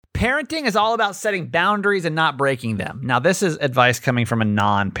Parenting is all about setting boundaries and not breaking them. Now, this is advice coming from a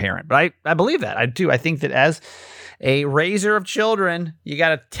non-parent, but I believe that. I do. I think that as a raiser of children, you got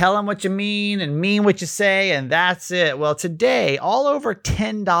to tell them what you mean and mean what you say, and that's it. Well, today, all over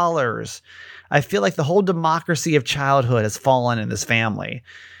 $10. I feel like the whole democracy of childhood has fallen in this family.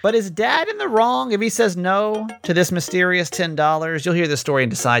 But is dad in the wrong if he says no to this mysterious $10? You'll hear the story and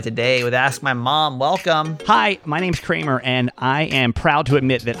decide today with Ask My Mom. Welcome. Hi, my name's Kramer, and I am proud to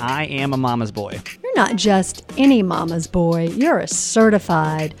admit that I am a mama's boy. You're not just any mama's boy. You're a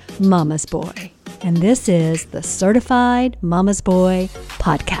certified mama's boy. And this is the Certified Mama's Boy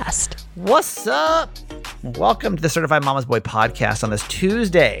Podcast. What's up? Welcome to the Certified Mama's Boy Podcast on this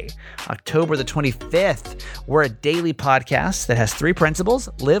Tuesday, October the 25th. We're a daily podcast that has 3 principles: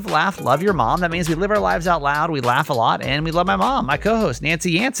 live, laugh, love your mom. That means we live our lives out loud, we laugh a lot, and we love my mom, my co-host,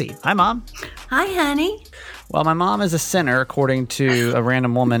 Nancy Yancey. Hi, Mom. Hi, honey. Well, my mom is a sinner, according to a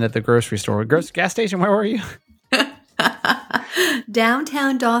random woman at the grocery store. Gas station, where were you?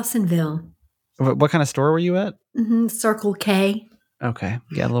 Downtown Dawsonville. What kind of store were you at? Circle K. Okay,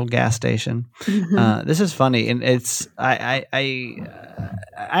 yeah, a little gas station. This is funny, and it's I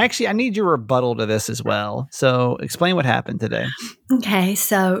need your rebuttal to this as well. So explain what happened today. Okay,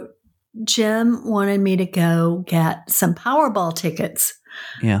 so Jim wanted me to go get some Powerball tickets.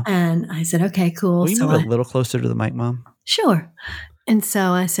 Yeah, and I said, okay, cool. Will you move a little closer to the mic, Mom? Sure. And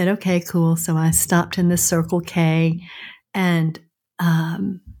so I said, okay, cool. So I stopped in the Circle K, and I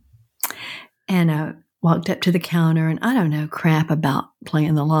walked up to the counter, and I don't know crap about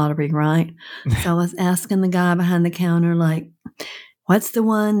playing the lottery, right? So I was asking the guy behind the counter, like, what's the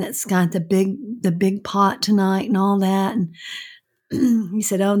one that's got the big pot tonight and all that? And he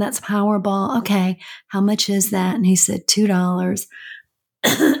said, oh, that's Powerball. Okay, how much is that? And he said, $2.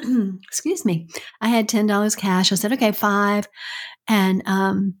 Excuse me. I had $10 cash. I said, okay, 5. And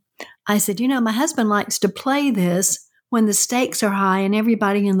I said, my husband likes to play this when the stakes are high and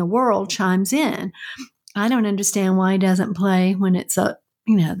everybody in the world chimes in. I don't understand why he doesn't play when it's the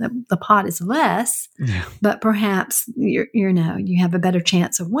pot is less, but perhaps you have a better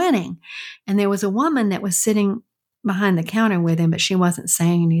chance of winning. And there was a woman that was sitting behind the counter with him, but she wasn't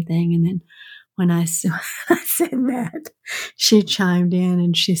saying anything. And then when I said that, she chimed in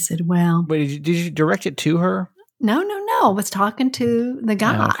and she said, well. Wait, did you direct it to her? No. I was talking to the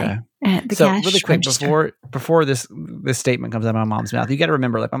guy at the cash really quick, register. before this statement comes out of my mom's mouth, you got to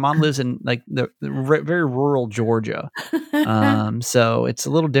remember, like, my mom lives in like the very rural Georgia, so it's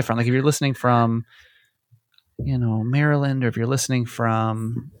a little different. Like if you're listening from, Maryland, or if you're listening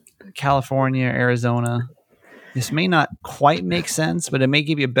from California, Arizona, this may not quite make sense, but it may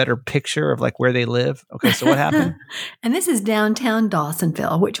give you a better picture of like where they live. Okay, so what happened? And this is downtown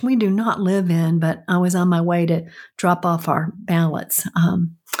Dawsonville, which we do not live in, but I was on my way to drop off our ballots.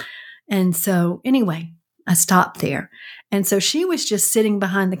 And so anyway, I stopped there. And so she was just sitting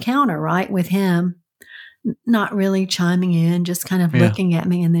behind the counter, right, with him, not really chiming in, just kind of looking at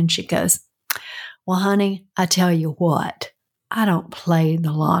me. And then she goes, well, honey, I tell you what, I don't play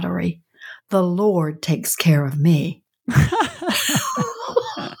the lottery. The Lord takes care of me.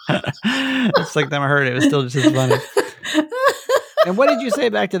 It's like them I heard it. It was still just as funny. And what did you say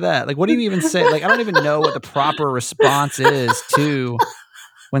back to that? Like, what do you even say? Like, I don't even know what the proper response is to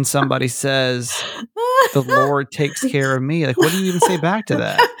when somebody says, the Lord takes care of me. Like, what do you even say back to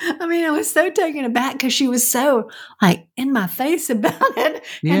that? I mean, I was so taken aback because she was so like in my face about it.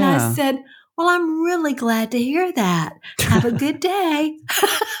 Yeah. And I said, well, I'm really glad to hear that. Have a good day.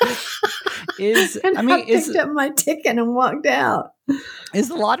 I picked up my ticket and walked out. Is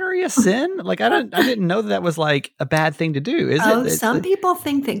the lottery a sin? Like, I didn't know that was like a bad thing to do. Is it? Some people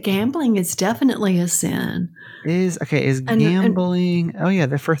think that gambling is definitely a sin. Is gambling? Oh yeah,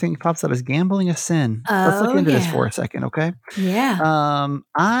 the first thing that pops up is gambling a sin. Let's look into this for a second, okay? Yeah.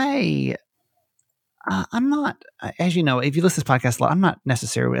 I'm not, as you know, if you listen to this podcast a lot, I'm not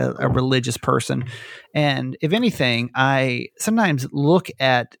necessarily a religious person. And if anything, I sometimes look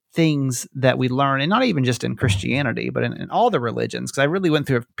at things that we learn, and not even just in Christianity, but in all the religions, because I really went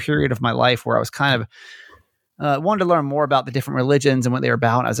through a period of my life where I was kind of wanted to learn more about the different religions and what they were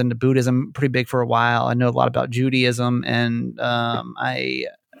about. I was into Buddhism pretty big for a while. I know a lot about Judaism, and I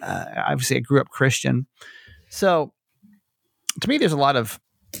obviously I grew up Christian. So to me, there's a lot of,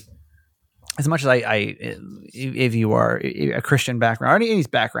 as much as if you are a Christian background or any of these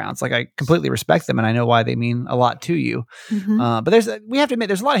backgrounds, like I completely respect them and I know why they mean a lot to you. But we have to admit,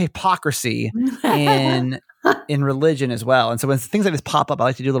 there's a lot of hypocrisy in in religion as well. And so when things like this pop up, I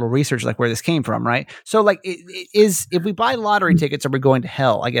like to do a little research, like where this came from, right? So like if we buy lottery tickets, are we going to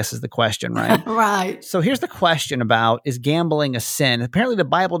hell? I guess is the question, right? Right. So here's the question about, is gambling a sin? Apparently the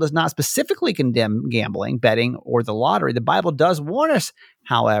Bible does not specifically condemn gambling, betting, or the lottery. The Bible does warn us,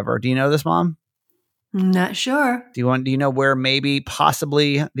 however. Do you know this, Mom? Not sure. Do you know where maybe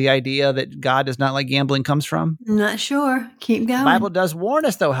possibly the idea that God does not like gambling comes from? Not sure. Keep going. The Bible does warn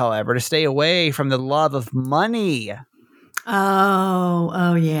us, though, however, to stay away from the love of money.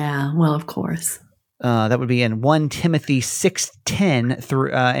 Oh, yeah. Well, of course. That would be in 1 Timothy 6:10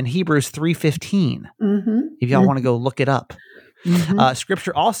 through and Hebrews 3:15. Mm-hmm. If y'all want to go look it up. Mm-hmm.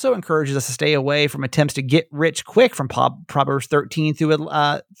 Scripture also encourages us to stay away from attempts to get rich quick from Proverbs 13 through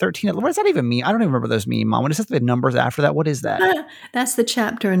 13. What does that even mean? I don't even remember those mean, Mom. When it says the numbers after that, what is that? That's the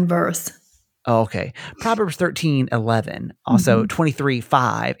chapter and verse. Oh, okay. Proverbs 13:11, also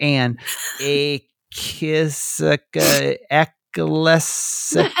 23:5, and Ecclesiastes.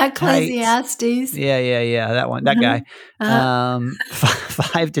 Yeah. That one, that guy.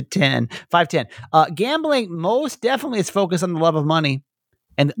 5:10. Gambling most definitely is focused on the love of money,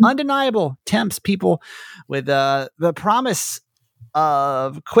 and undeniable tempts people with the promise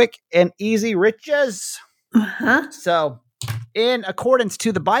of quick and easy riches. So, in accordance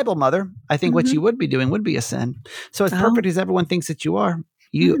to the Bible, Mother, I think what you would be doing would be a sin. So, as perfect as everyone thinks that you are,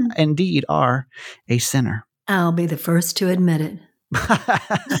 you indeed are a sinner. I'll be the first to admit it.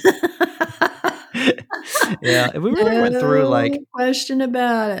 Yeah, if we really went through, like, question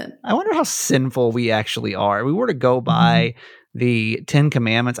about it. I wonder how sinful we actually are. If we were to go by the 10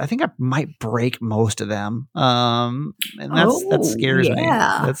 Commandments, I think I might break most of them. And that scares me.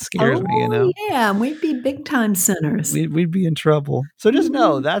 That scares me, you know. Yeah, we'd be big time sinners. We'd be in trouble. So just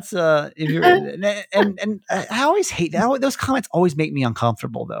know that's if you're and I always hate that. Those comments always make me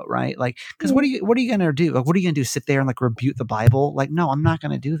uncomfortable, though, right? Like, because what are you gonna do? Like, what are you gonna do? Sit there and like rebuke the Bible? Like, no, I'm not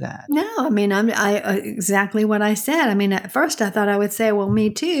gonna do that. No, I mean, I exactly what I said. I mean, at first I thought I would say, well, me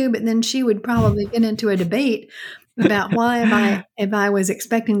too, but then she would probably get into a debate about why if I was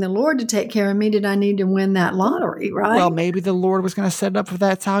expecting the Lord to take care of me, did I need to win that lottery, right? Well, maybe the Lord was going to set it up for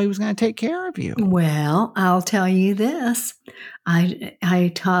that's how he was going to take care of you. Well, I'll tell you this.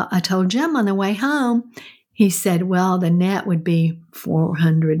 I told Jim on the way home, he said, well, the net would be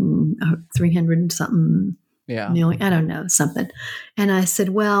 400 and 300 and something million. I don't know, something. And I said,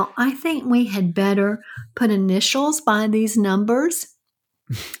 well, I think we had better put initials by these numbers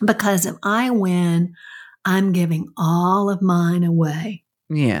because if I win, I'm giving all of mine away.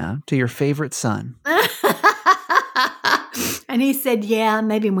 Yeah, to your favorite son. And he said, yeah,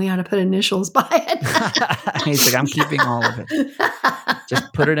 maybe we ought to put initials by it. He's like, I'm keeping all of it.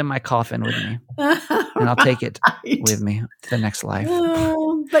 Just put it in my coffin with me. And I'll take it with me to the next life.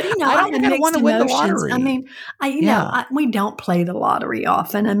 But, you know, I don't think I want to win the lottery. I mean, we don't play the lottery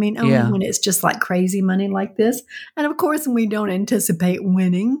often. I mean, only when it's just like crazy money like this. And of course, we don't anticipate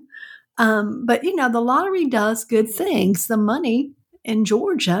winning. But, you know, the lottery does good things. The money in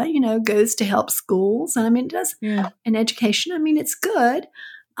Georgia, you know, goes to help schools. And I mean, it does in education. I mean, it's good.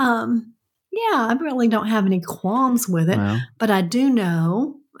 I really don't have any qualms with it. Well, but I do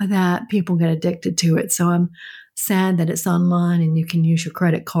know that people get addicted to it. So I'm sad that it's online and you can use your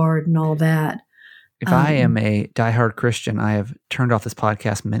credit card and all that. If I am a diehard Christian, I have turned off this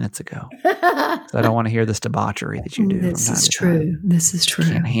podcast minutes ago. So I don't want to hear this debauchery that you do. This is true. This is true. I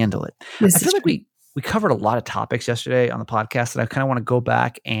can't handle it. I feel like we covered a lot of topics yesterday on the podcast that I kind of want to go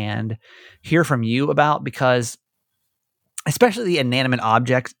back and hear from you about, because especially the inanimate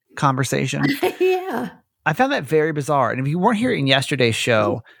object conversation. I found that very bizarre. And if you weren't here in yesterday's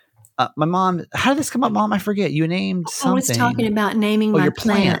show, my mom, how did this come up, Mom? I forget. You named something. I was talking about naming my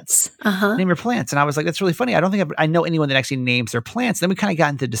plants. Name your plants. And I was like, that's really funny. I don't think I know anyone that actually names their plants. Then we kind of got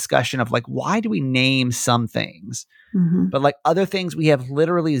into discussion of like, why do we name some things? But like other things, we have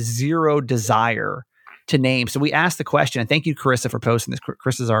literally zero desire to name. So we asked the question, and thank you, Carissa, for posting this.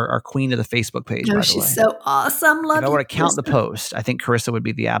 Carissa's our queen of the Facebook page, by the way. She's so awesome. Love if I were to count the post, I think Carissa would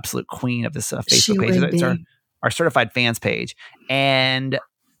be the absolute queen of this Facebook page. It's our certified fans page. And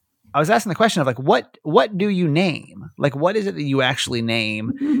I was asking the question of like, what do you name? Like, what is it that you actually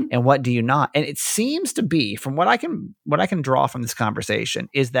name and what do you not? And it seems to be, from what I can draw from this conversation,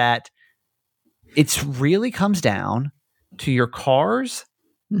 is that it really comes down to your cars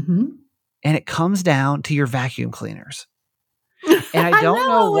and it comes down to your vacuum cleaners. And I don't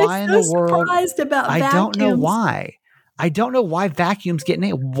know why in the world. I don't know why. I don't know why vacuums get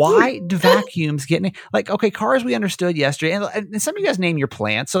named. Why do vacuums get named? Like, okay, cars we understood yesterday. And some of you guys name your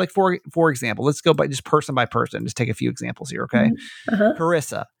plants. So like, for example, let's go by just person by person. Just take a few examples here, okay?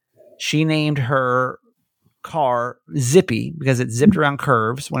 Carissa, she named her car Zippy because it zipped around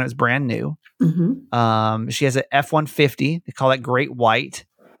curves when it was brand new. Mm-hmm. She has an F-150. They call that Great White.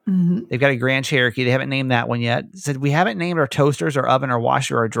 Mm-hmm. They've got a Grand Cherokee. They haven't named that one yet. Said we haven't named our toasters, our oven, our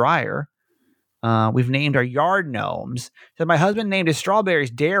washer, or dryer. We've named our yard gnomes. So my husband named his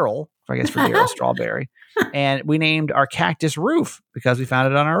strawberries Daryl, I guess for Daryl Strawberry. And we named our cactus Roof because we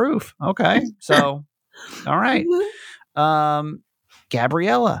found it on our roof. Okay. So, all right.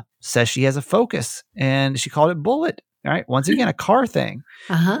 Gabriella says she has a Focus and she called it Bullet. All right. Once again, a car thing.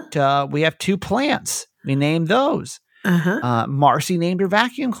 We have 2 plants. We named those. Marcy named her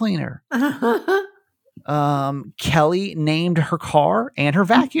vacuum cleaner. Kelly named her car and her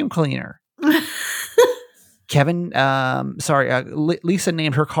vacuum cleaner. Kevin, Lisa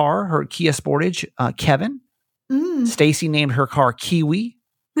named her car, her Kia Sportage, Kevin. Stacy named her car Kiwi.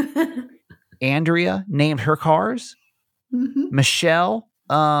 Andrea named her cars. Michelle,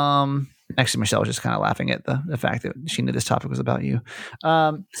 actually Michelle was just kind of laughing at the fact that she knew this topic was about you.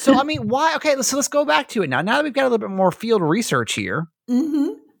 So I mean, why? Okay, so let's go back to it now. Now that we've got a little bit more field research here,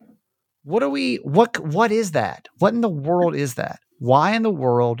 what is that? What in the world is that? Why in the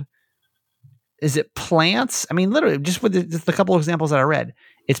world? Is it plants? I mean, literally, just with the couple of examples that I read,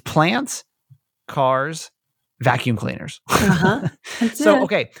 it's plants, cars, vacuum cleaners. So,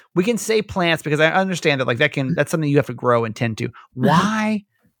 okay, we can say plants because I understand that that's something you have to grow and tend to. Why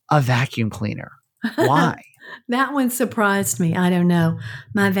a vacuum cleaner? Why? That one surprised me. I don't know.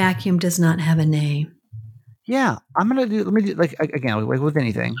 My vacuum does not have a name. Yeah, let me do again, like with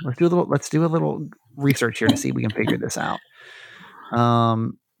anything. Let's do a little research here to see if we can figure this out.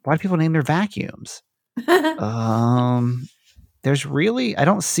 Why do people name their vacuums? There's really, I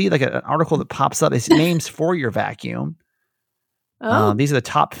don't see like an article that pops up. It's names for your vacuum. These are the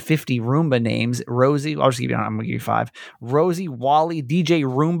top 50 Roomba names. Rosie, I'm going to give you 5. Rosie, Wally, DJ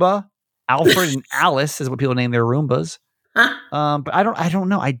Roomba, Alfred, and Alice is what people name their Roombas. But I don't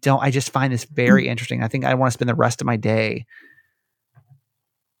know. I just find this very interesting. I think I want to spend the rest of my day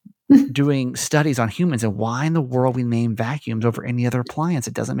doing studies on humans and why in the world we name vacuums over any other appliance.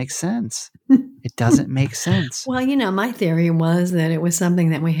 It doesn't make sense. It doesn't make sense. Well, my theory was that it was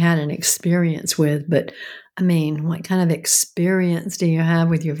something that we had an experience with, but I mean, what kind of experience do you have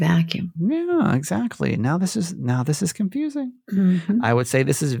with your vacuum? Yeah, exactly. Now this is confusing. I would say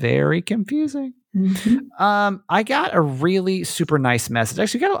this is very confusing. I got a really super nice message.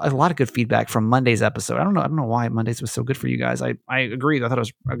 Actually, got a lot of good feedback from Monday's episode. I don't know why Mondays was so good for you guys. I agree. I thought it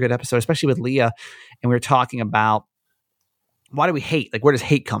was a good episode, especially with Leah. And we were talking about why do we hate? Like, where does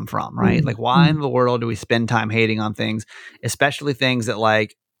hate come from? Right? Like, why in the world do we spend time hating on things, especially things that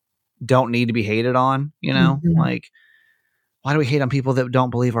like don't need to be hated on? Like, why do we hate on people that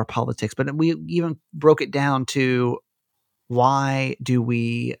don't believe our politics? But we even broke it down to why do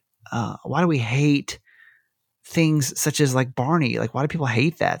we hate things such as like Barney? Like, why do people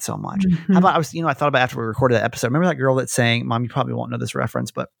hate that so much? How about I thought about after we recorded that episode. Remember that girl that sang, Mom, you probably won't know this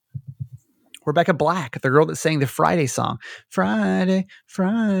reference, but Rebecca Black, the girl that sang the Friday song, Friday,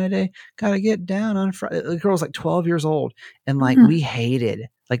 Friday, gotta get down on Friday. The girl was like 12 years old. And like, we hated,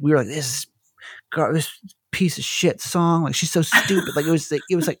 like, we were like, this piece of shit song. Like, she's so stupid. Like,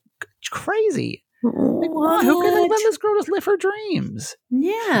 it was like crazy. Like, why? Who can let this girl just live her dreams?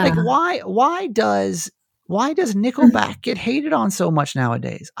 Yeah. Like, why does Nickelback get hated on so much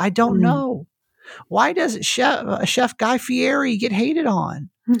nowadays? I don't know. Why does Chef Guy Fieri get hated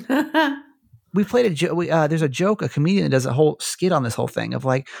on? We played a joke. There's a joke, a comedian that does a whole skit on this whole thing of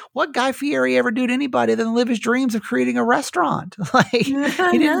like, what Guy Fieri ever do to anybody than live his dreams of creating a restaurant? Like, he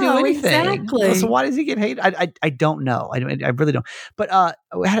didn't do anything. Exactly. So why does he get hated? I don't know. I really don't. But I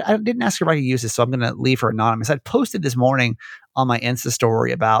didn't ask her if I could use this, so I'm going to leave her anonymous. I posted this morning on my Insta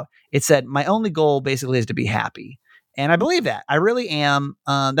story about, it said, my only goal basically is to be happy. And I believe that. I really am.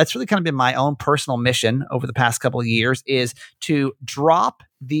 That's really kind of been my own personal mission over the past couple of years, is to drop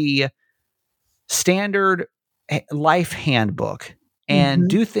the standard life handbook and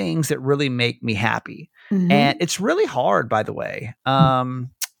do things that really make me happy. And it's really hard, by the way.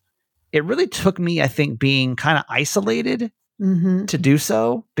 It really took me, I think, being kind of isolated to do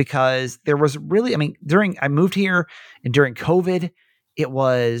so, because there was really, I moved here and during COVID, it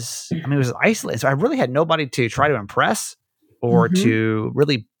was isolated. So I really had nobody to try to impress or to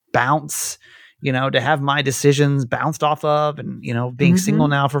really bounce, to have my decisions bounced off of. And, being single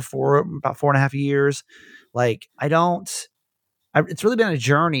now for about 4.5 years, like it's really been a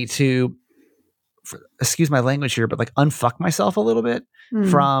journey to, excuse my language here, but like unfuck myself a little bit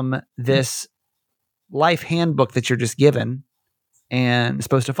from this life handbook that you're just given and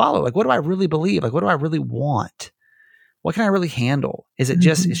supposed to follow. Like, what do I really believe? Like, what do I really want? what can I really handle? Is it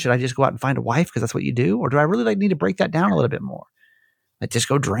just, should I just go out and find a wife because that's what you do? Or do I really need to break that down a little bit more? Like just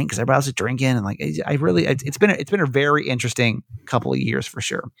go drink because everybody else is drinking. And like, it's been a very interesting couple of years for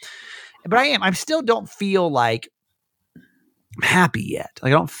sure. But I still don't feel like I'm happy yet.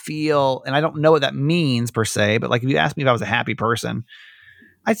 Like I don't feel, and I don't know what that means per se, but like if you ask me if I was a happy person,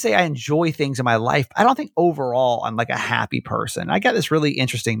 I'd say I enjoy things in my life. I don't think overall I'm like a happy person. I got this really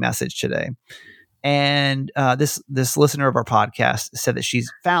interesting message today. And this listener of our podcast said that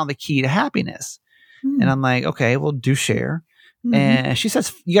she's found the key to happiness. And I'm like, okay, well, do share. And she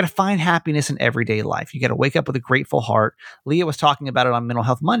says, you got to find happiness in everyday life. You got to wake up with a grateful heart. Leah was talking about it on Mental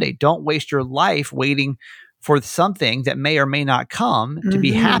Health Monday. Don't waste your life waiting for something that may or may not come to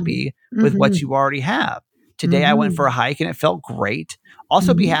be happy with what you already have. Today, I went for a hike and it felt great.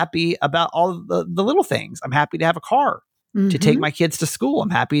 Also be happy about all the little things. I'm happy to have a car to take my kids to school. I'm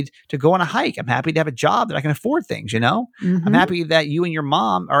happy to go on a hike. I'm happy to have a job that I can afford things, I'm happy that you and your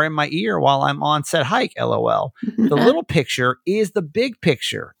mom are in my ear while I'm on said hike, LOL. The little picture is the big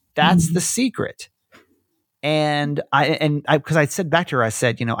picture. That's the secret. And because I said back to her, I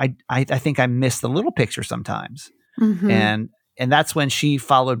said, I think I miss the little picture sometimes. And that's when she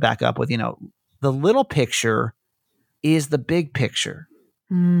followed back up with, the little picture is the big picture.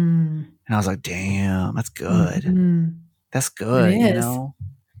 And I was like, damn, that's good. That's good.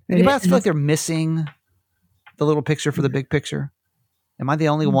 Anybody else feel like they're missing the little picture for the big picture? Am I the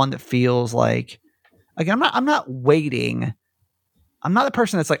only one that feels like, again, I'm not waiting. I'm not the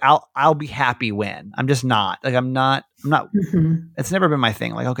person that's like, I'll be happy when. I'm just not. Like, I'm not, it's never been my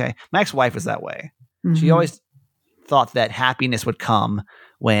thing. Like, okay, my ex-wife was that way. She always thought that happiness would come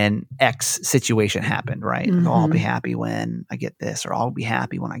when X situation happened, right? Like, I'll be happy when I get this, or I'll be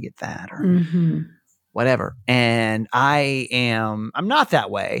happy when I get that, or whatever. And I'm not that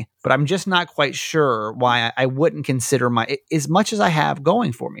way, but I'm just not quite sure why I wouldn't consider as much as I have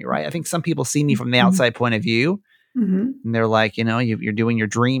going for me, right? I think some people see me from the outside point of view, and they're like, you're doing your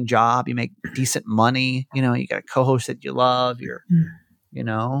dream job, you make decent money, you got a co-host that you love, you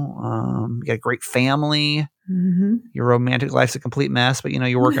got a great family, your romantic life's a complete mess, but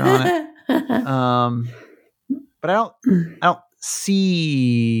you're working on it. But I don't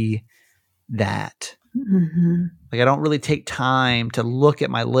see that. Like I don't really take time to look at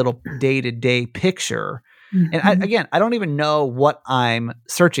my little day-to-day picture. And I don't even know what I'm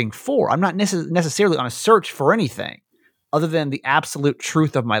searching for. I'm not necessarily on a search for anything other than the absolute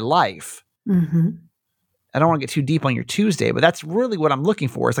truth of my life. I don't want to get too deep on your Tuesday, but that's really what I'm looking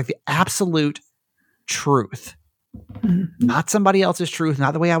for. It's like the absolute truth, not somebody else's truth,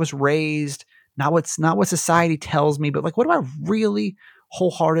 not the way I was raised, not what society tells me, but like, what do I really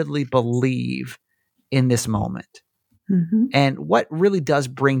wholeheartedly believe in this moment? And what really does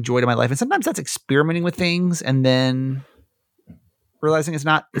bring joy to my life? And sometimes that's experimenting with things and then realizing it's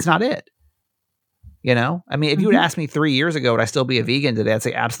not it. I mean, if you would ask me 3 years ago, would I still be a vegan today? I'd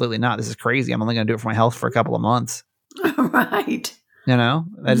say absolutely not. This is crazy. I'm only going to do it for my health for a couple of months. Right.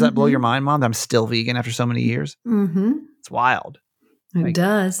 Does that blow your mind, Mom, that I'm still vegan after so many years? It's wild. It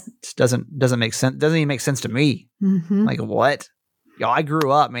does. It doesn't make sense. Doesn't even make sense to me. Like what? I grew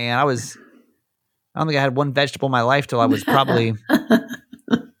up, man. I don't think I had one vegetable in my life till I was probably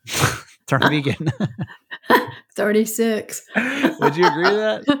turned vegan. 36. Would you agree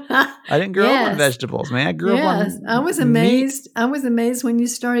with that? I didn't grow up on vegetables, man. I grew up on I was amazed. I was amazed when you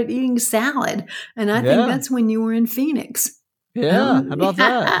started eating salad. And I think that's when you were in Phoenix. Yeah. How about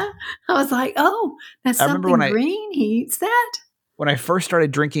that? I was like, oh, that's something green. He eats that. When I first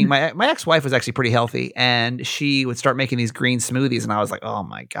started drinking, my ex-wife was actually pretty healthy, and she would start making these green smoothies, and I was like, oh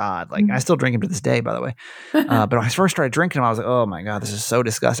my God. Like, I still drink them to this day, by the way. But when I first started drinking them, I was like, oh my God, this is so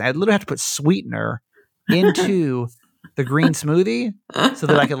disgusting. I'd literally have to put sweetener into the green smoothie so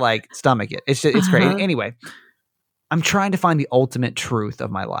that I could like stomach it. It's crazy. Anyway, I'm trying to find the ultimate truth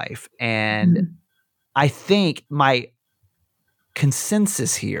of my life. And I think my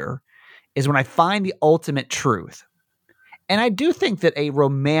consensus here is when I find the ultimate truth. And I do think that a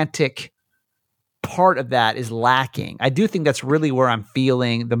romantic part of that is lacking. I do think that's really where I'm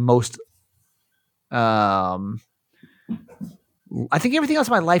feeling the most. I think everything else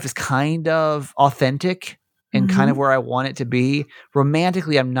in my life is kind of authentic and kind of where I want it to be.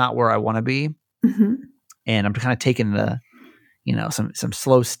 Romantically, I'm not where I want to be. And I'm kind of taking the, some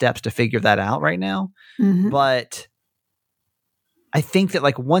slow steps to figure that out right now. But I think that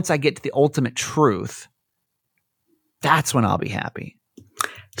like once I get to the ultimate truth, that's when I'll be happy.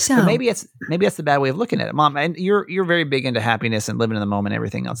 So but maybe that's the bad way of looking at it, Mom. And you're very big into happiness and living in the moment, and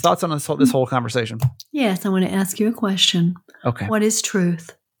everything else. Thoughts on this whole conversation? Yes, I want to ask you a question. Okay. What is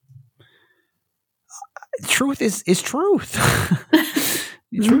truth? truth is truth.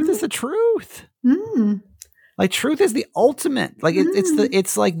 Truth is the truth. Mm. Like truth is the ultimate. Like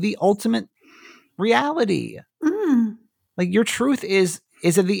it's like the ultimate reality. Mm. Like your truth is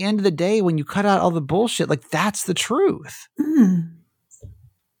at the end of the day when you cut out all the bullshit. Like that's the truth. Mm.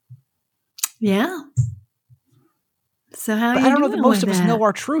 Yeah. So how But are you I don't know doing that most with of us that? know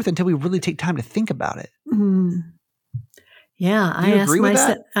our truth until we really take time to think about it. Mm. Yeah, Do you agree with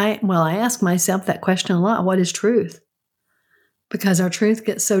that? I ask myself that question a lot. What is truth? Because our truth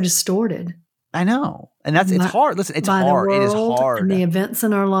gets so distorted. I know. And it's hard. Listen, it's by hard. The It is world hard. And the events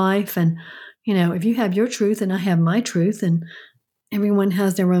in our life. And, if you have your truth and I have my truth and everyone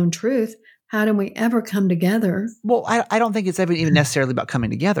has their own truth, how do we ever come together? Well, I don't think it's even necessarily about coming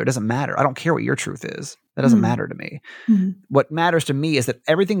together. It doesn't matter. I don't care what your truth is. That doesn't matter to me. Mm. What matters to me is that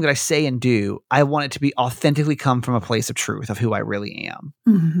everything that I say and do, I want it to be authentically come from a place of truth of who I really am.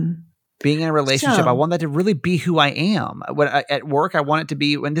 Mm-hmm. Being in a relationship, I want that to really be who I am. At work, I want it to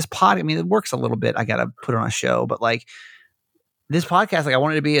be when this it works a little bit. I got to put on a show, but like this podcast, like I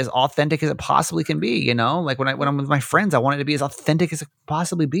want it to be as authentic as it possibly can be, like when I'm with my friends, I want it to be as authentic as it can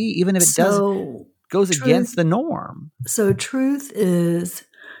possibly be, even if it goes against the norm. So truth is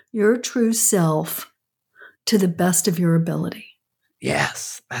your true self to the best of your ability.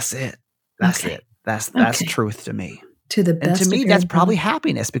 Yes, that's it. That's it. That's truth to me. To the best. And to me, that's probably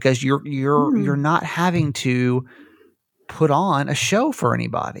happiness because you're not having to put on a show for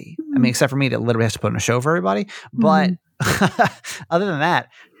anybody. I mean, except for me that literally has to put on a show for everybody. But other than that,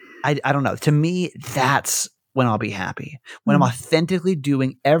 I don't know. To me, that's when I'll be happy. When I'm authentically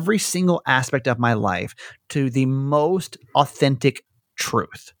doing every single aspect of my life to the most authentic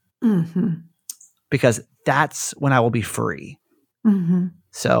truth. Mm-hmm. Because that's when I will be free. Mm-hmm.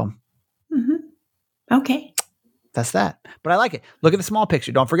 So. Mm-hmm. Okay. That's that. But I like it. Look at the small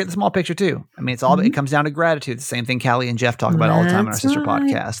picture. Don't forget the small picture too. I mean, it comes down to gratitude. The same thing Callie and Jeff talk about all the time on our sister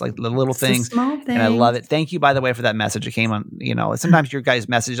podcast, like the little things. Small things. And I love it. Thank you, by the way, for that message. It came on, sometimes your guys'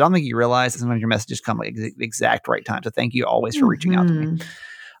 messages, I don't think you realize that sometimes your messages come like the exact right time. So thank you always for reaching out to me.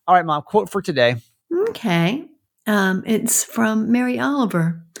 All right, Mom, quote for today. Okay. It's from Mary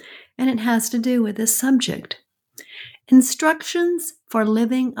Oliver, and it has to do with this subject. Instructions for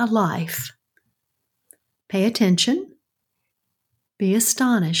living a life. Pay attention. Be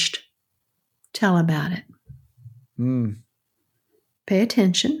astonished. Tell about it. Pay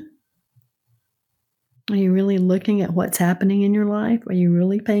attention. Are you really looking at what's happening in your life? Are you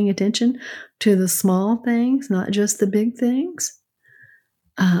really paying attention to the small things, not just the big things?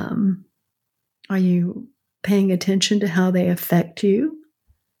 Are you paying attention to how they affect you?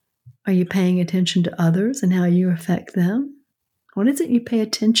 Are you paying attention to others and how you affect them? What is it you pay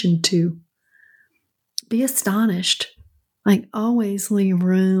attention to? Be astonished. Like always leave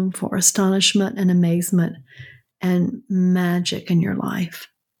room for astonishment and amazement and magic in your life.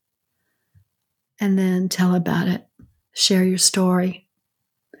 And then tell about it. Share your story.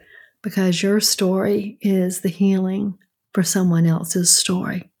 Because your story is the healing for someone else's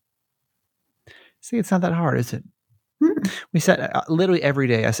story. See, it's not that hard, is it? We said literally every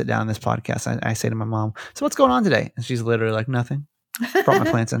day I sit down on this podcast. I say to my mom, so what's going on today? And she's literally like, nothing. Brought my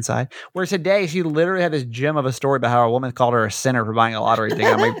plants inside. Where today she literally had this gem of a story about how a woman called her a sinner for buying a lottery ticket.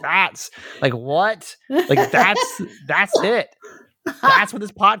 I'm like, that's like what? Like that's it. That's what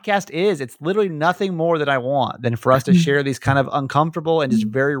this podcast is. It's literally nothing more that I want than for us to share these kind of uncomfortable and just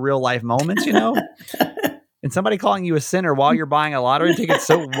very real life moments, And somebody calling you a sinner while you're buying a lottery ticket is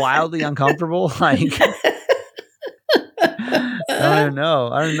so wildly uncomfortable. Like I don't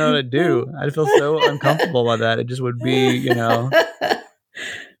know. I don't know what to do. I feel so uncomfortable by that. It just would be, be bad.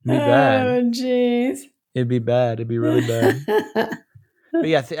 Oh, jeez. It'd be bad. It'd be really bad. But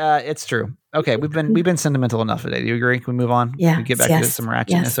yeah, it's true. Okay, we've been sentimental enough today. Do you agree? Can we move on? Yeah. Can we get back to some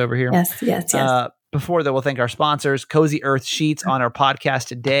ratchetness over here? Yes. Before that, we'll thank our sponsors, Cozy Earth Sheets, on our podcast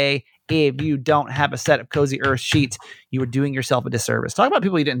today. If you don't have a set of Cozy Earth Sheets, you are doing yourself a disservice. Talk about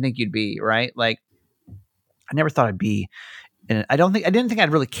people you didn't think you'd be, right? Like, I never thought I'd be. And I didn't think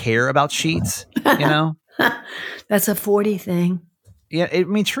I'd really care about sheets, That's a 40 thing. Yeah,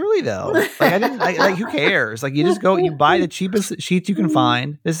 truly though. Like who cares? Like you just go, you buy the cheapest sheets you can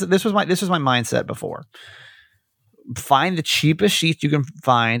find. This was my mindset before. Find the cheapest sheets you can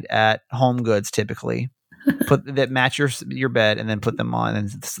find at Home Goods typically. That match your bed and then put them on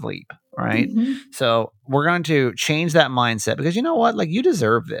and sleep. Right. Mm-hmm. So we're going to change that mindset because you know what? Like you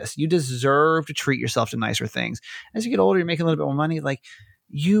deserve this. You deserve to treat yourself to nicer things. As you get older, you're making a little bit more money. Like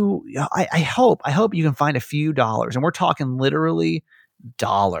I hope you can find a few dollars, and we're talking literally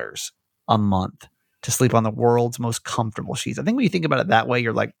dollars a month to sleep on the world's most comfortable sheets. I think when you think about it that way,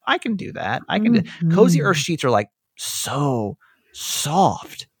 you're like, I can do that. I can do Cozy Earth sheets are like so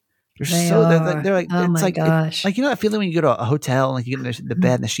soft. They're like, oh it's my like, gosh. like, you know that feeling when you go to a hotel and like you get in the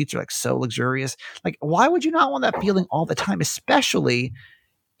bed and the sheets are like so luxurious. Like, why would you not want that feeling all the time? Especially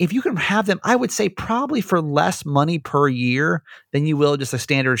if you can have them, I would say probably for less money per year than you will just a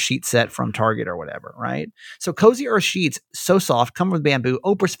standard sheet set from Target or whatever, right? So Cozy Earth sheets, so soft, come with bamboo.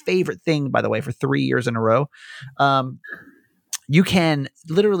 Oprah's favorite thing, by the way, for 3 years in a row. You can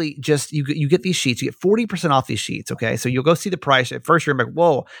literally just, you get these sheets, you get 40% off these sheets, okay? So you'll go see the price. At first you're like,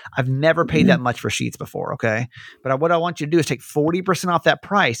 whoa, I've never paid that much for sheets before, okay? But what I want you to do is take 40% off that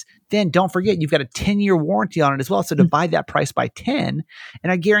price. Then don't forget, you've got a 10-year warranty on it as well. So divide that price by 10.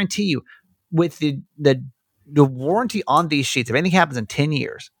 And I guarantee you, with the warranty on these sheets, if anything happens in 10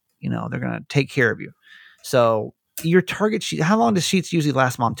 years, you know, they're going to take care of you. So your Target sheet, how long does sheets usually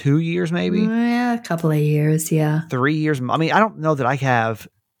last, Mom? 2 years maybe? Yeah, a couple of years, yeah. 3 years. I mean, I don't know that I have,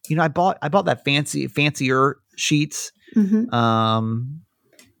 you know, I bought that fancier sheets. Man,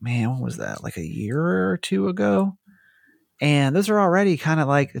 when was that? Like a year or two ago? And those are already kind of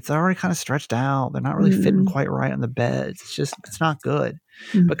like, it's already kind of stretched out. They're not really fitting quite right on the bed. It's not good.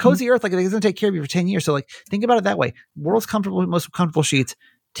 But Cozy Earth, like, it's going to take care of you for 10 years. So like, think about it that way. World's most comfortable sheets,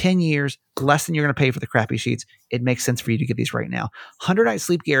 10 years, less than you're going to pay for the crappy sheets. It makes sense for you to get these right now. 100-night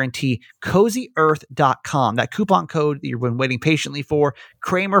sleep guarantee, CozyEarth.com. That coupon code that you've been waiting patiently for,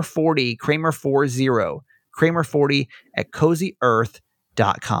 Kramer40, Kramer40, Kramer40 at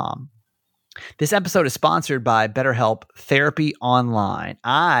CozyEarth.com. This episode is sponsored by BetterHelp Therapy Online.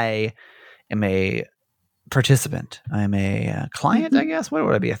 I am a participant. I'm a client, I guess. What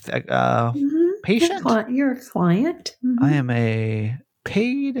would I be? A patient? You're a client. I am a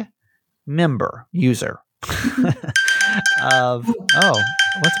paid member user of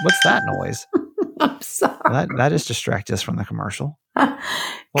what's that noise? I'm sorry. That just distracted us from the commercial.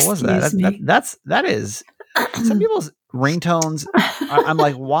 What was that? That is some people's ringtones. I'm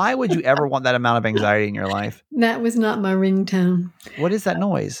like, why would you ever want that amount of anxiety in your life? That was not my ringtone. What is that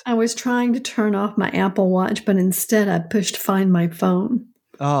noise? I was trying to turn off my Apple Watch, but instead I pushed find my phone.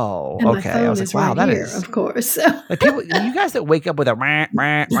 Oh, and okay. I was like, wow, that is, of course. Like people, you guys that wake up with a rah,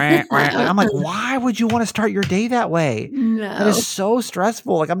 rah, rah, rah, I'm like, why would you want to start your day that way? No. That is so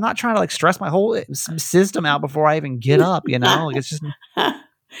stressful. Like, I'm not trying to like stress my whole system out before I even get up, you know? Like, it's just not worth it.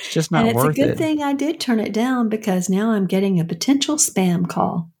 And it's a good thing I did turn it down, because now I'm getting a potential spam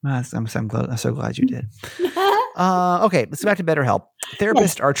call. I'm so glad you did. Okay, let's go back to BetterHelp.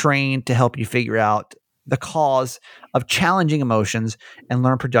 Therapists are trained to help you figure out the cause of challenging emotions and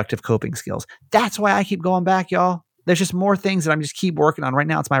learn productive coping skills. That's why I keep going back, y'all. There's just more things that I'm just keep working on. Right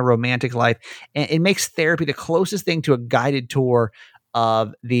now, it's my romantic life. And it makes therapy the closest thing to a guided tour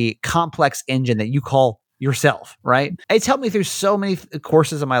of the complex engine that you call yourself, right? It's helped me through so many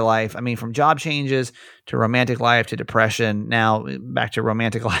courses of my life. I mean, from job changes to romantic life to depression. Now back to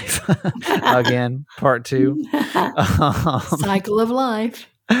romantic life again, part 2. Cycle of life.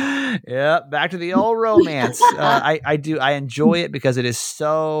 Yeah, back to the old romance. I enjoy it because it is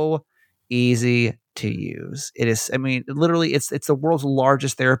so easy to use. It is, I mean, literally, it's the world's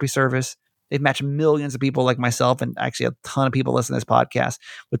largest therapy service. They've matched millions of people like myself, and actually a ton of people listen to this podcast,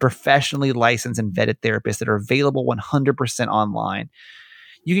 with professionally licensed and vetted therapists that are available 100% online.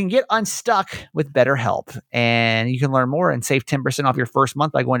 You can get unstuck with BetterHelp, and you can learn more and save 10% off your first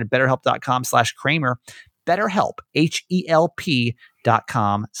month by going to betterhelp.com/Kramer. BetterHelp,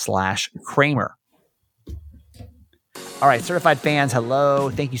 HELP.com/Kramer. All right, certified fans, hello.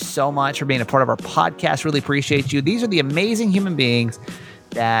 Thank you so much for being a part of our podcast. Really appreciate you. These are the amazing human beings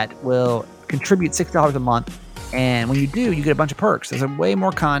that will contribute $6 a month. And when you do, you get a bunch of perks. There's way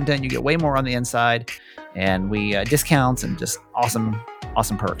more content. You get way more on the inside. And we discounts and just awesome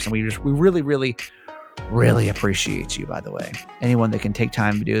perks. And we really, really, really appreciate you, by the way. Anyone that can take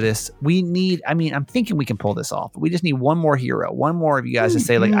time to do this. I'm thinking we can pull this off. But we just need one more hero. One more of you guys to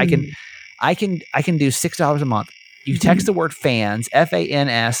say, like, I can do $6 a month. You text the word fans,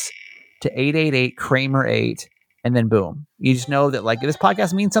 FANS, to 888-Kramer8, and then boom. You just know that, like, if this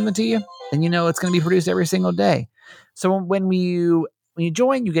podcast means something to you, then you know it's going to be produced every single day. So when you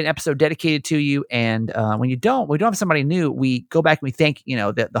join, you get an episode dedicated to you. And when we don't have somebody new, we go back and we thank,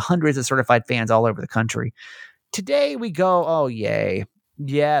 the hundreds of certified fans all over the country. Today we go, oh, yay.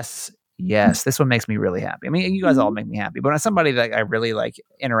 Yes. This one makes me really happy. I mean, you guys all make me happy. But when somebody that I really like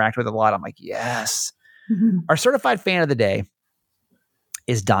interact with a lot, I'm like, yes. Our certified fan of the day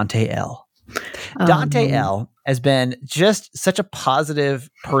is Dante L. Dante Lord. L has been just such a positive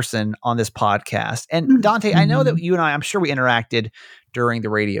person on this podcast. And Dante, I know that you and I'm sure we interacted during the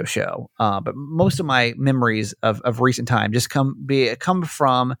radio show, but most of my memories of recent time just come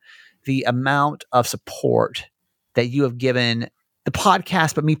from the amount of support that you have given the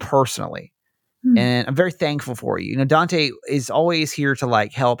podcast, but me personally. And I'm very thankful for you. You know, Dante is always here to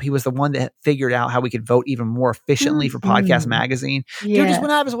like help. He was the one that figured out how we could vote even more efficiently for Podcast Magazine. Dude just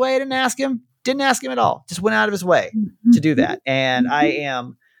went out of his way. Didn't ask him at all. Just went out of his way to do that. And I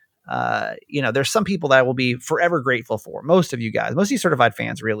am, there's some people that I will be forever grateful for. Most of you guys, most of you certified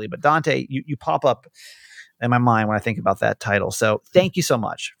fans, really. But Dante, you pop up in my mind when I think about that title. So thank you so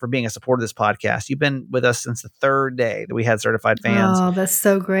much for being a supporter of this podcast. You've been with us since the third day that we had certified fans. Oh, that's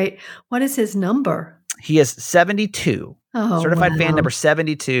so great. What is his number? He is 72. Certified fan number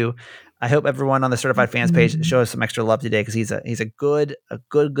 72. I hope everyone on the certified fans page shows some extra love today because he's a good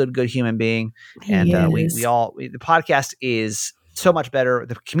human being. And the podcast is so much better.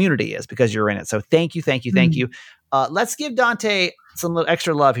 The community is because you're in it. So thank you. Let's give Dante some little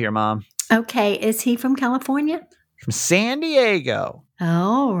extra love here, Mom. Okay. Is he from California? From San Diego.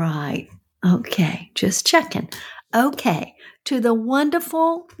 All right. Okay. Just checking. Okay. To the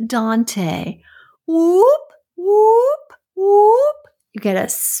wonderful Dante. Whoop, whoop, whoop. You get a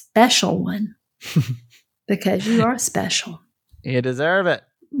special one because you are special. You deserve it.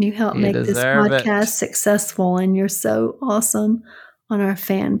 You help make this podcast successful, and you're so awesome on our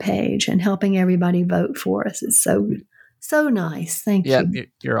fan page and helping everybody vote for us. It's so nice. Thank you. Yeah,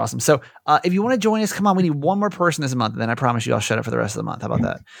 you're awesome. So if you want to join us, come on. We need one more person this month. And then I promise you I'll shut up for the rest of the month. How about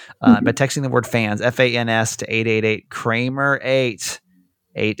that? By texting the word fans, FANS to 888 Kramer 8.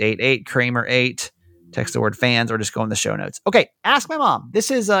 888 Kramer 8. Text the word fans or just go in the show notes. Okay. Ask my mom. This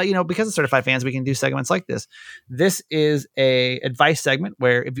is, because of certified fans, we can do segments like this. This is a advice segment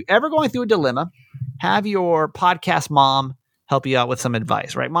where if you're ever going through a dilemma, have your podcast mom help you out with some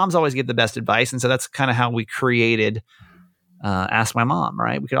advice, right? Moms always give the best advice. And so that's kind of how we created Ask My Mom,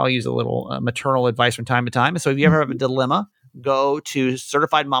 right? We could all use a little maternal advice from time to time. So if you ever have a dilemma, go to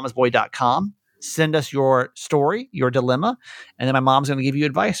certifiedmamasboy.com, send us your story, your dilemma, and then my mom's going to give you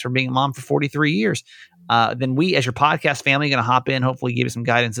advice for being a mom for 43 years. Then we, as your podcast family, are going to hop in, hopefully give you some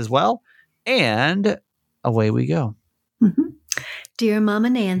guidance as well. And away we go. Mm-hmm. Dear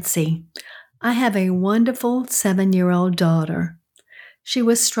Mama Nancy, I have a wonderful 7-year-old daughter. She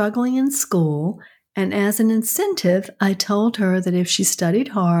was struggling in school, and as an incentive, I told her that if she studied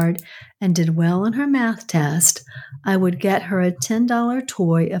hard and did well on her math test, I would get her a $10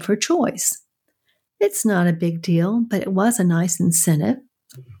 toy of her choice. It's not a big deal, but it was a nice incentive.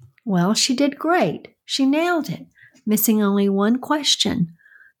 Well, she did great. She nailed it, missing only one question.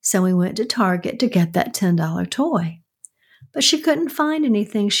 So we went to Target to get that $10 toy. But she couldn't find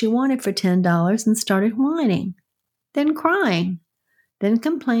anything she wanted for $10 and started whining, then crying, then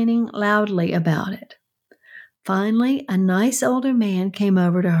complaining loudly about it. Finally, a nice older man came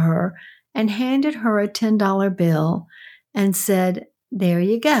over to her and handed her a $10 bill and said, "There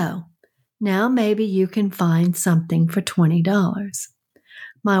you go. Now maybe you can find something for $20.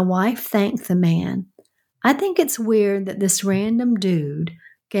 My wife thanked the man. I think it's weird that this random dude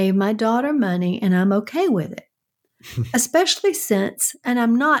gave my daughter money and I'm okay with it. Especially since, and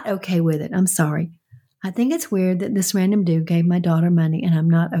I'm not okay with it, I'm sorry. I think it's weird that this random dude gave my daughter money and I'm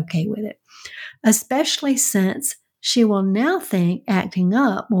not okay with it. Especially since she will now think acting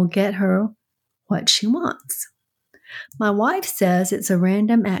up will get her what she wants. My wife says it's a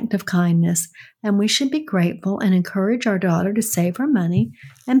random act of kindness and we should be grateful and encourage our daughter to save her money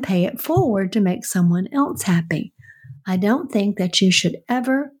and pay it forward to make someone else happy. I don't think that you should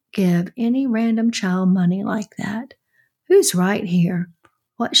ever give any random child money like that. Who's right here?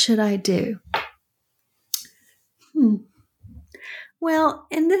 What should I do?" Well,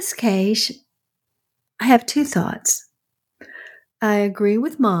 in this case, I have two thoughts. I agree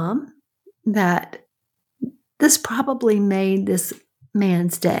with Mom that this probably made this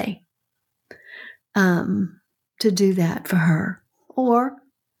man's day to do that for her. Or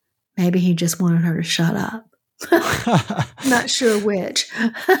maybe he just wanted her to shut up. Not sure which.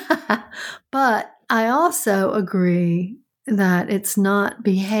 But I also agree that it's not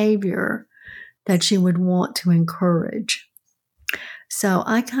behavior that you would want to encourage. So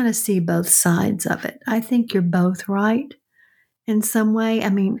I kind of see both sides of it. I think you're both right in some way. I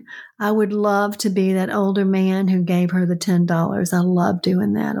mean, I would love to be that older man who gave her the $10. I love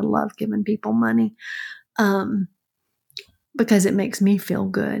doing that. I love giving people money because it makes me feel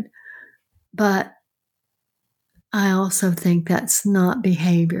good. But I also think that's not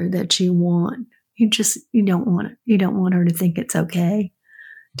behavior that you want. You don't want it. You don't want her to think it's okay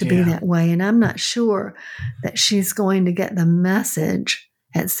to be that way. And I'm not sure that she's going to get the message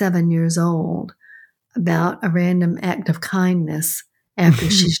at 7 years old about a random act of kindness after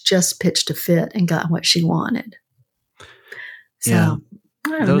she's just pitched a fit and got what she wanted. So I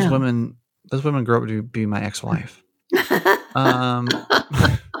don't those know. women grow up to be my ex-wife. Oh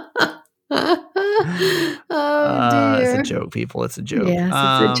dear. It's a joke, people. It's a joke. Yes,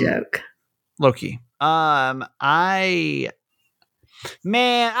 it's a joke. Loki. I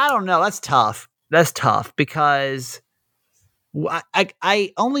don't know. That's tough. That's tough because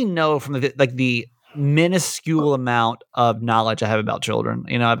I only know from the minuscule amount of knowledge I have about children.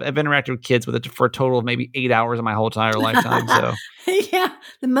 You know, I've interacted with kids for a total of maybe 8 hours in my whole entire lifetime. So yeah,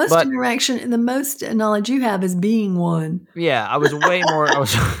 the most interaction and the most knowledge you have is being one. Yeah, I was way more.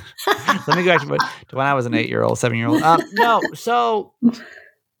 Let me go back to when I was an 8-year-old, 7-year-old. No, so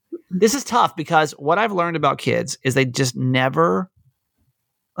this is tough because what I've learned about kids is they just never.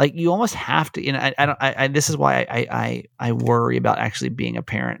 Like you almost have to, you know, this is why I worry about actually being a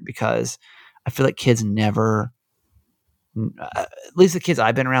parent because I feel like kids never, at least the kids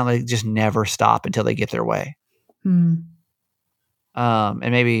I've been around, they just never stop until they get their way. And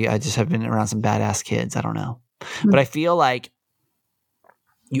maybe I just have been around some badass kids. I don't know, but I feel like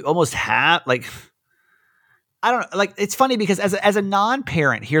you almost have I don't know. Like it's funny because as a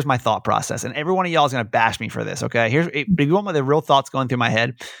non-parent, here's my thought process, and every one of y'all is going to bash me for this. Okay, if you want the real thoughts going through my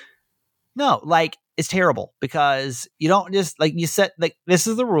head, no, like it's terrible because you don't just you set this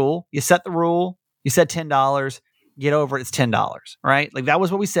is the rule. You set the rule. You said $10. Get over it. It's $10, right? Like that was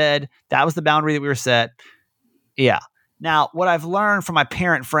what we said. That was the boundary that we were set. Yeah. Now, what I've learned from my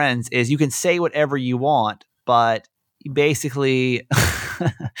parent friends is you can say whatever you want, but basically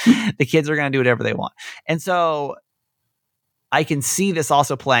the kids are going to do whatever they want. And so I can see this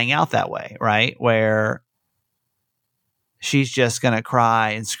also playing out that way, right? Where she's just going to cry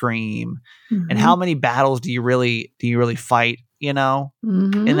and scream. And how many battles do you really fight, you know,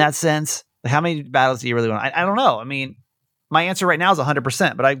 in that sense? Like how many battles do you really want? I don't know. I mean, my answer right now is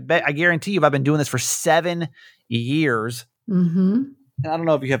 100%, but I guarantee you I've been doing this for 7 years. And I don't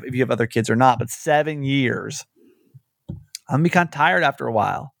know if you have other kids or not, but 7 years. I'm gonna be kind of tired after a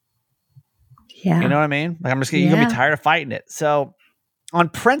while. Yeah. You know what I mean? Like you're gonna be tired of fighting it. So on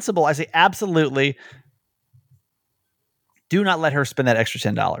principle, I say absolutely do not let her spend that extra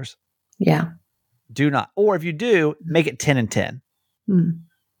 $10. Yeah. Do not. Or if you do, make it 10 and 10.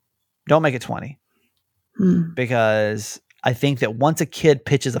 Don't make it 20. Because I think that once a kid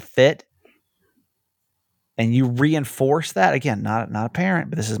pitches a fit and you reinforce that, again, not a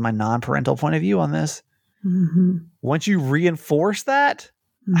parent, but this is my non-parental point of view on this. Once you reinforce that,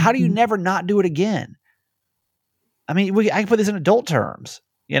 how do you never not do it again? I mean, I can put this in adult terms,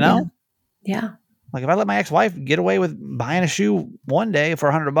 you know? Yeah. Like if I let my ex-wife get away with buying a shoe one day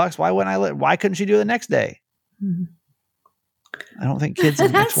for $100, why couldn't she do it the next day? I don't think kids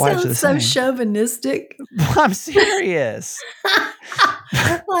and ex-wives are the same. That sounds so chauvinistic. I'm serious.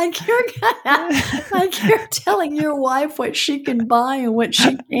 like you're telling your wife what she can buy and what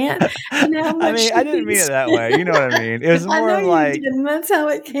she can't. And how much I didn't mean it that way. You know what I mean? It was more like you didn't. That's how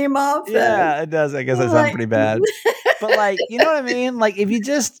it came off. Yeah, it does. I guess I sound pretty bad. But you know what I mean? Like if you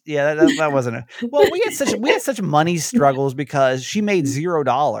just that wasn't it. Well, we had such money struggles because she made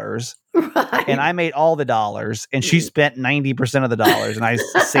 $0. Right. And I made all the dollars, and she spent 90% of the dollars, and I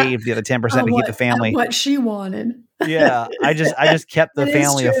saved the other 10% to keep the family. What she wanted. Yeah, I just kept the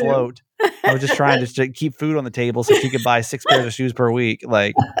family afloat. I was just trying to keep food on the table so she could buy 6 pairs of shoes per week.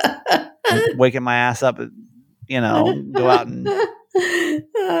 Like waking my ass up, go out and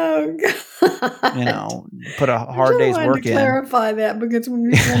put a hard day's work in. Clarify that because when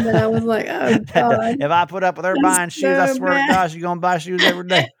you said that, I was like, oh God. If I put up with her buying shoes, I swear to God, she's gonna buy shoes every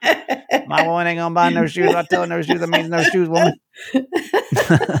day. My woman ain't gonna buy no shoes. I tell her no shoes. That means no shoes, woman.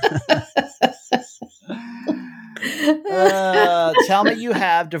 Tell me you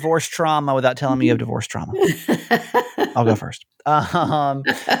have divorce trauma without telling me you have divorce trauma. I'll go first. All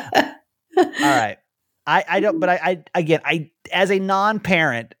right. I don't, but I as a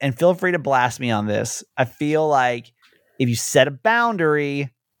non-parent, and feel free to blast me on this, I feel like if you set a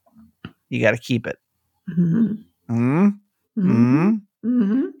boundary, you got to keep it.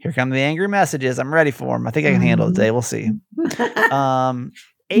 Here come the angry messages. I'm ready for them. I think I can handle it today. We'll see.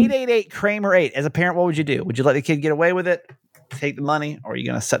 888 Kramer 8. As a parent, what would you do? Would you let the kid get away with it? Take the money? Or are you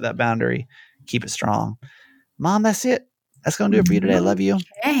going to set that boundary? Keep it strong? Mom, that's it. That's going to do it for you today. I love you.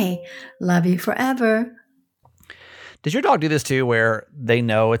 Hey, love you forever. Does your dog do this too, where they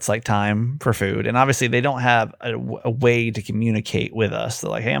know it's like time for food? And obviously they don't have a way to communicate with us.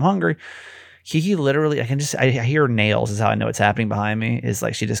 They're like, hey, I'm hungry. Kiki literally, I hear nails is how I know it's happening behind me, is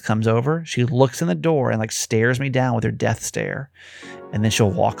like she just comes over, she looks in the door and like stares me down with her death stare. And then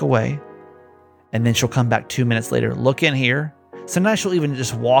she'll walk away. And then she'll come back 2 minutes later, look in here. Sometimes she'll even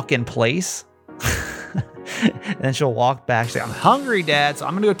just walk in place. And then she'll walk back. She's like, I'm hungry, Dad, so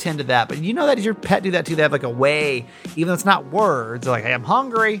I'm going to go tend to that. But you know that does your pet do that too? They have like a way, even though it's not words. They're like, hey, I'm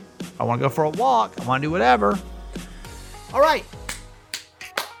hungry. I want to go for a walk. I want to do whatever. All right.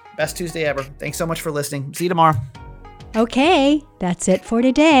 Best Tuesday ever. Thanks so much for listening. See you tomorrow. Okay, that's it for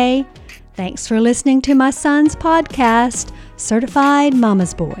today. Thanks for listening to my son's podcast, Certified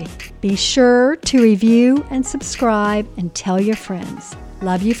Mama's Boy. Be sure to review and subscribe and tell your friends.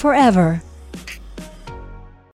 Love you forever.